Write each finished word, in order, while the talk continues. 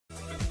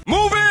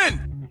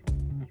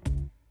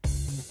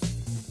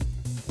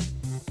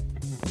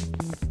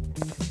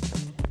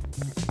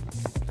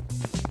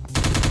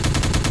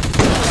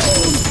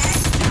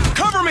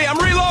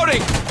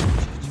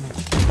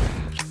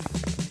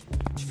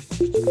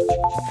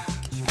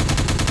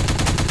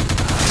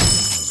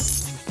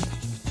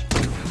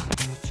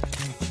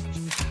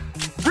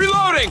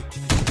Reloading!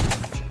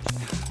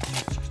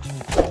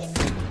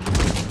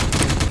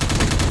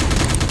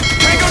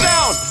 Tango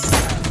down!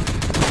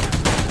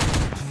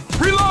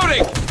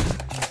 Reloading!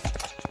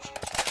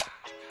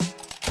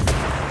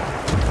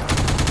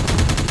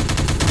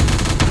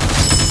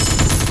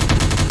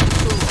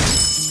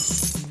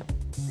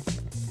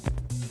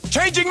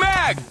 Changing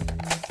mag!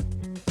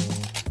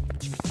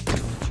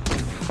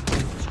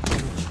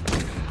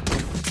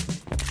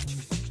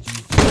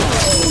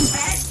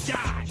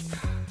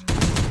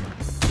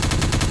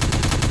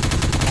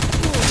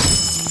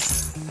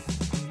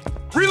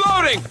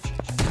 Reloading!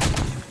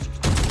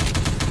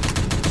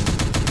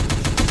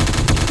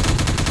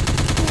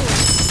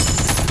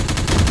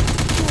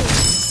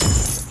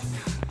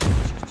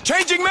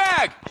 Changing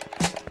mag!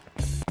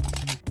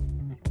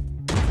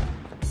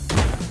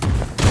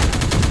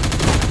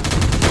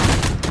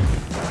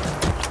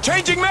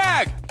 Changing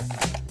mag!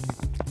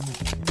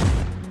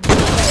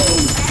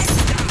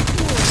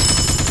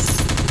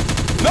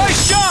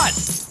 Nice shot!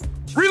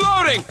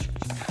 Reloading!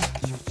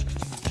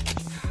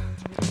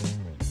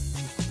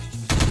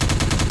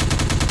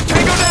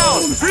 Tango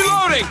down!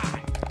 Reloading!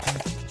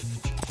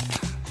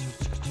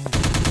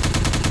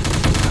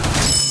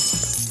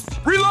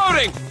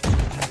 Reloading!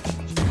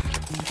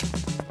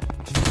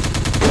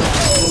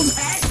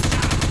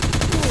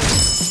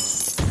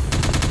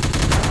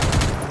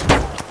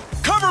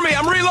 Cover me!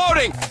 I'm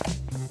reloading!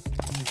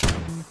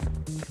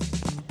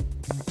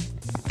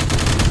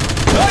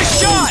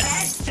 Nice shot!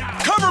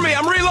 Cover me!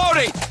 I'm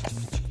reloading!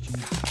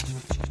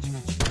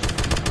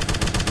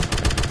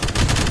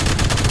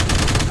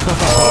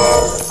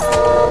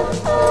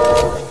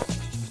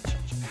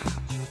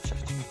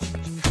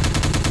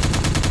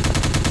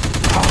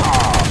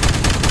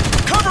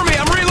 Cover me!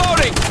 I'm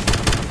reloading!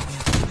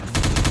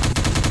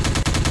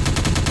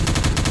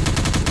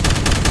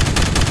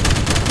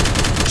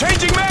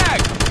 Changing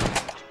mag!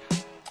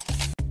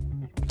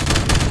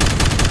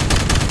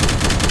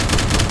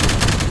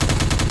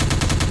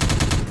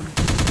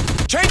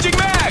 Changing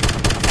mag!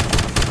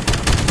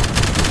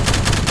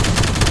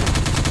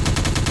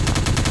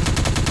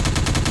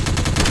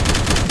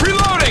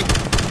 Reloading!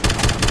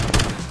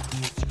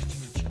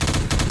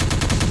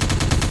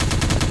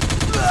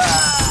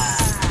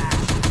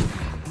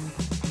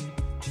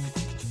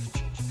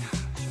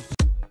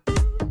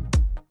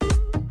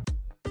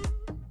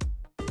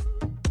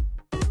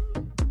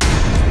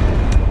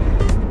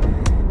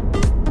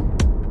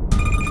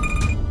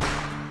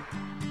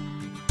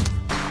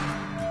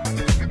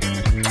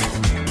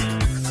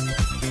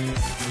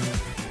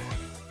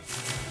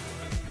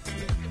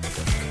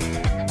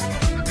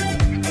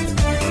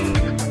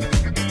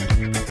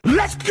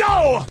 Let's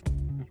go!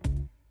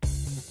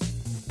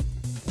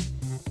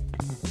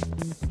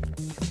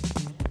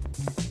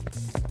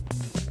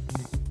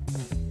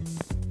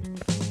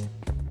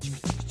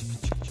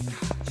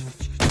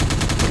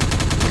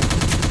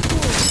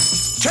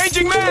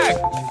 Changing mag!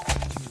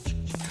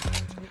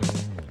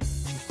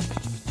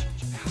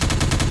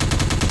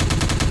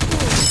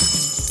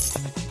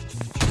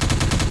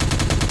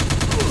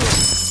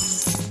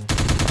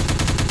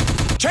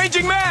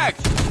 Changing mag!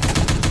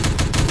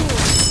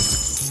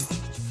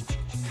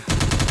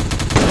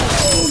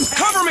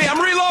 Cover me!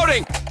 I'm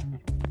reloading!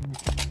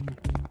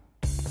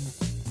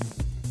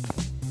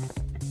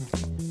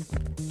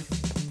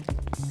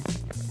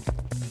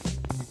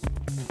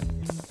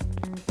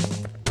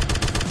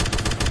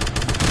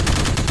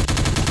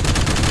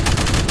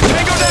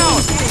 Tango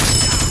down!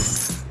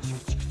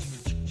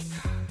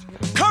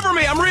 Cover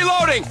me! I'm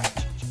reloading!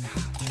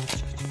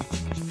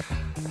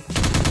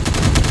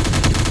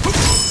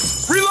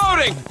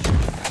 Reloading!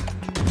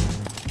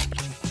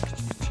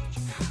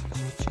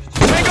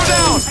 Tango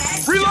down!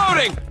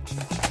 Reloading!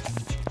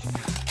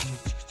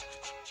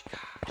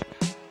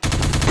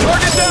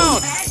 Target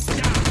down!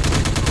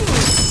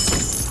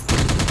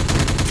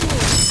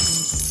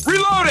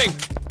 Reloading!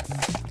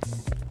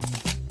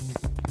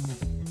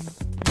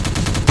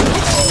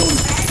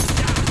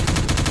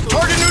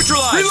 Target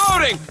neutralized!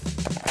 Reloading!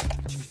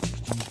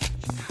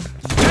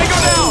 Tango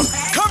down!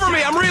 Cover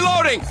me! I'm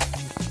reloading!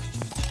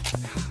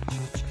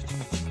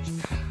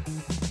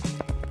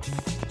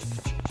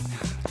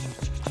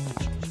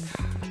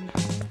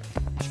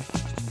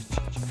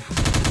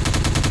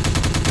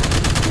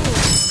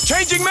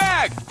 Changing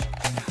mag!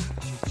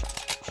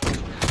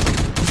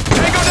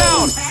 Tango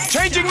down!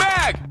 Changing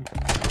mag!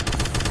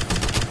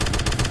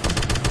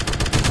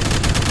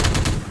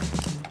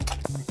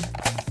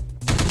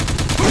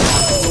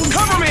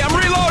 Cover me! I'm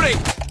reloading!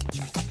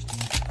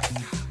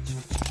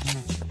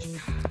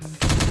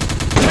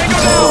 Tango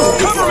down!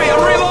 Cover me!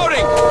 I'm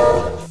reloading!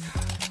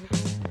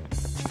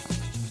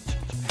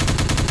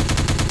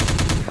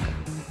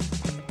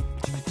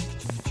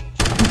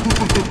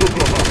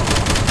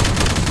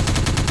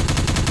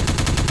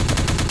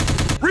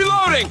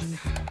 Reloading!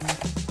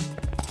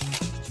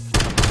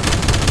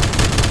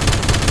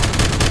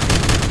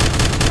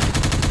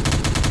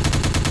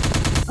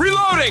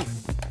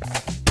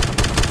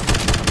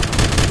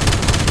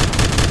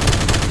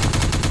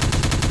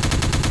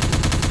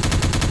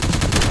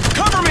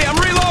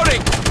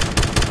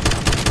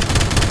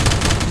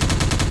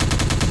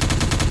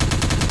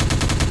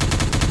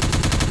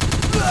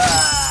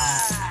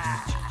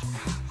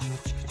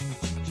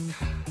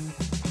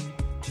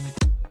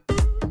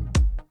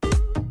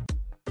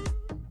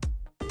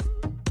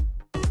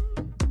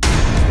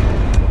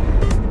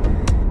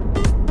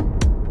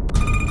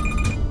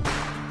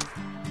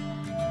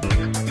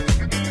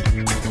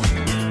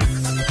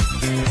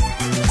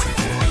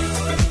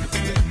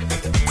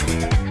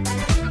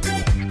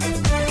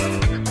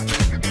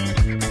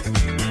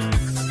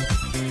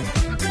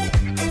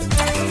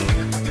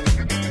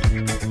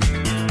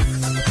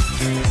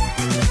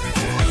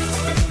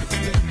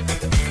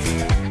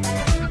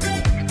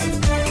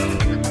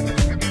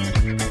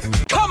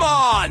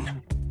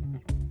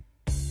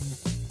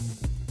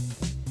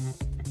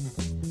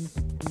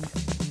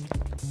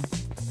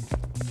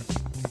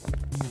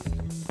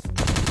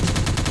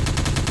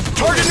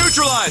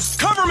 neutralized!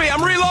 Cover me,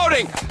 I'm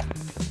reloading!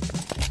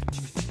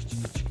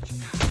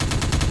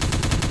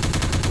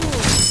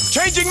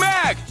 Changing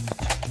mag!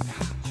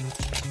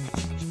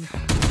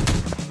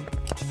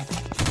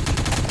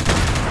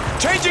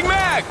 Changing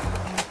mag!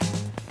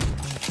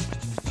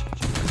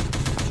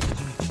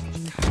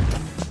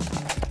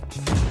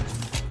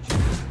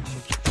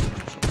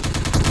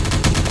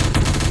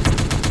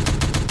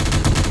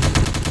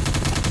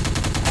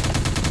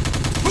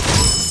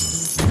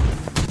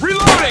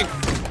 Reloading!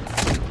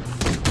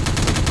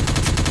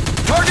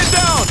 Target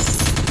down!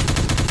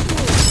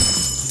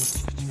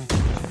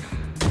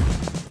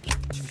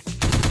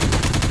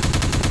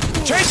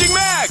 Changing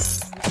mag!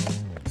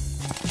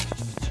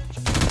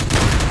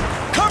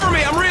 Cover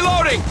me, I'm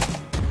reloading!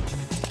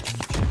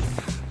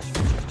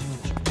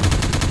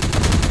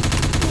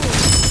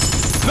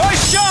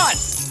 Nice shot!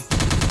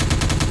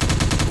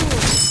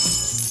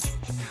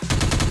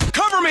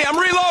 Cover me, I'm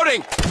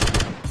reloading!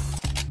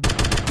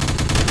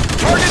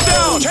 Target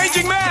down!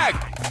 Changing mag!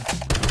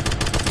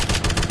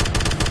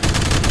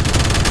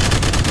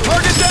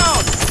 Target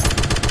down!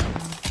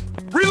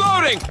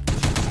 Reloading!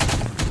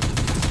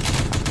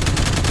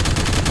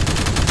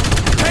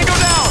 Tango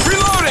down!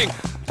 Reloading!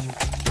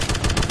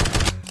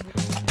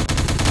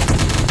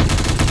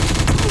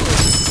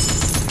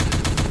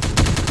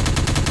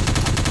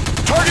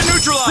 Target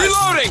neutralized!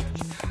 Reloading!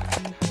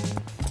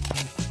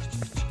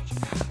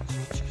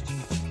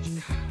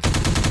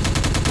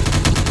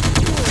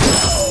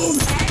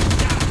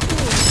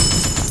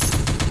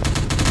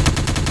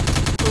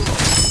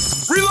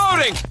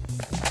 Reloading!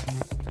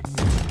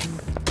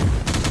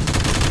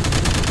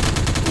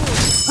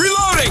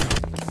 Reloading!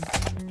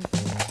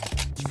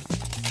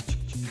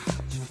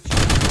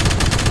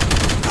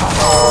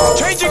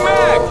 Changing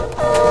mag!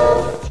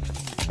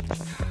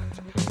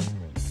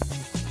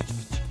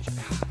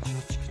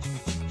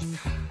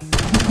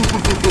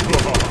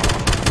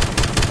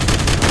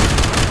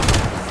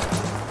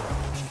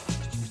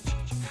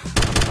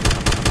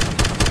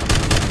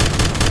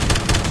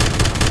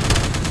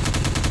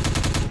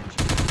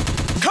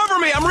 Cover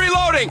me, I'm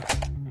reloading!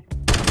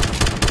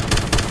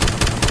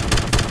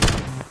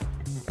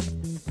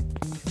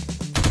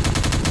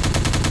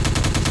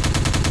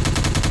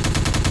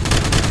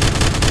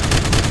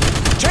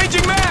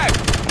 Changing mag!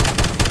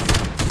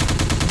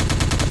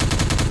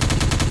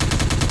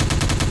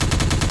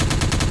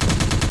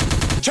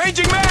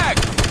 Changing mag!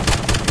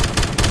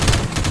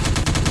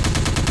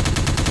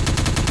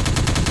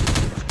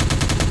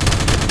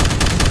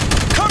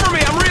 Cover me,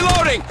 I'm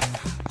reloading!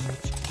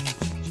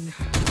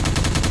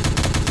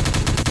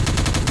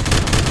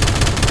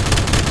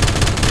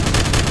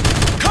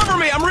 Cover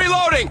me, I'm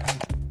reloading!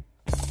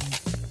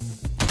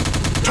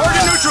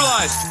 Target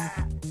neutralized!